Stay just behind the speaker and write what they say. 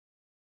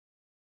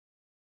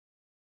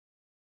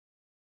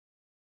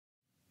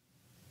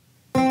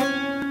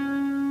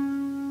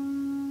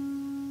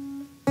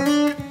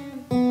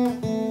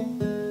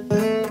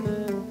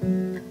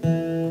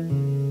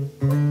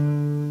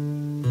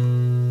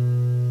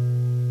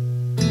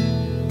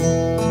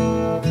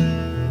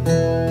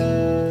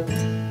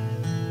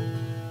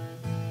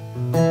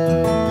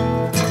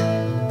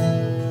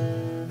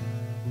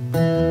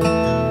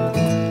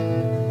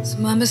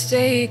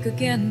mistake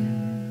again.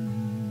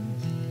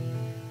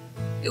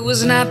 It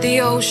was not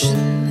the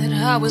ocean that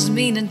I was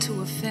meaning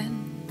to offend.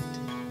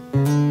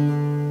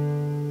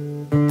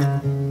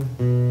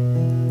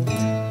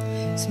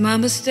 It's my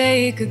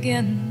mistake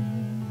again.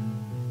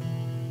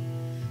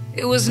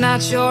 It was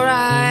not your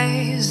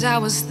eyes I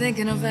was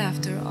thinking of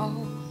after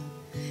all,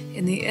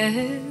 in the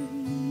end.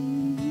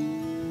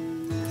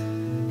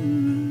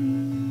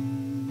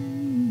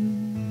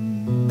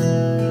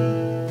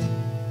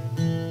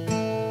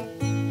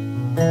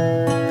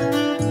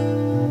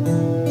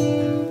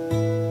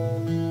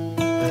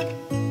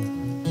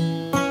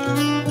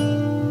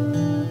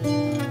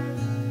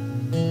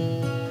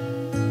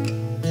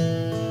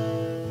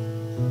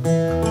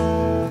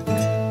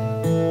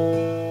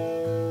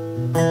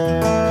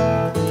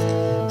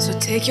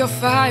 Take your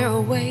fire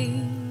away.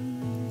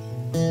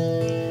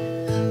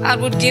 I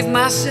would give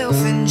myself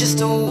in just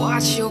to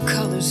watch your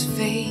colors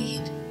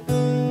fade.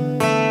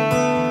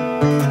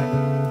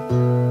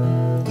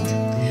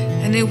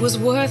 And it was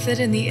worth it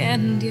in the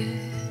end,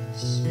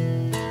 yes.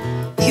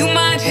 You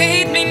might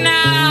hate me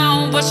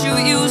now, but you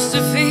used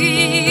to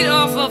feed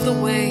off of the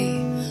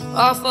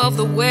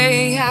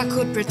way I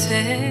could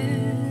pretend.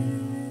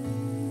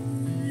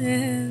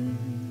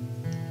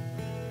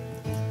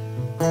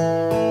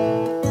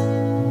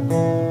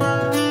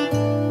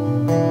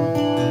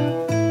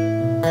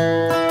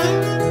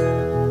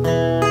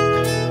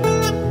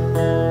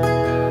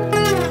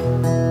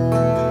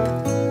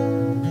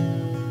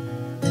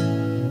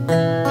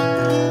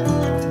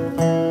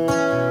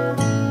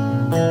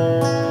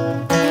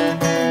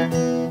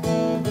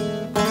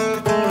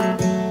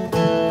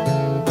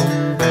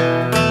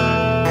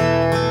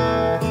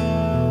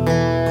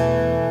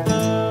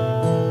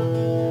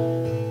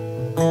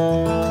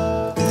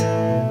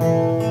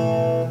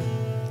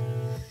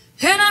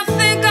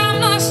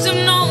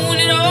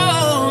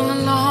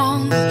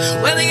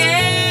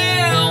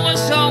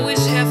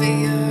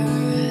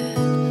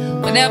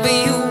 Whenever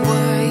you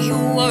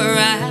were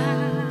around.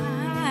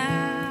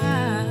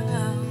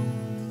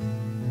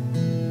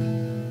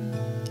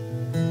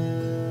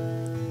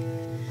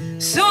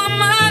 So I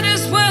might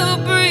as well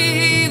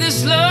breathe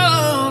this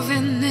love,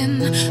 and then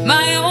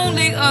my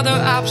only other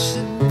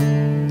option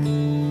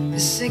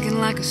is sinking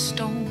like a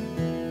stone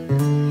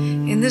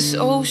in this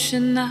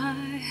ocean I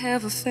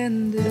have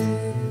offended.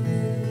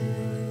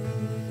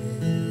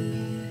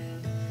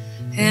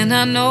 And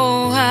I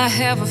know I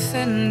have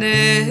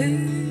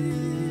offended.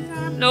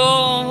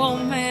 No,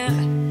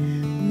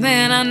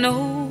 man, I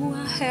know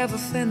I have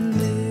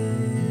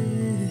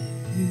offended.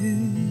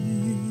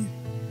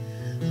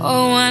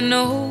 Oh, I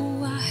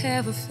know I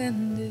have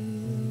offended.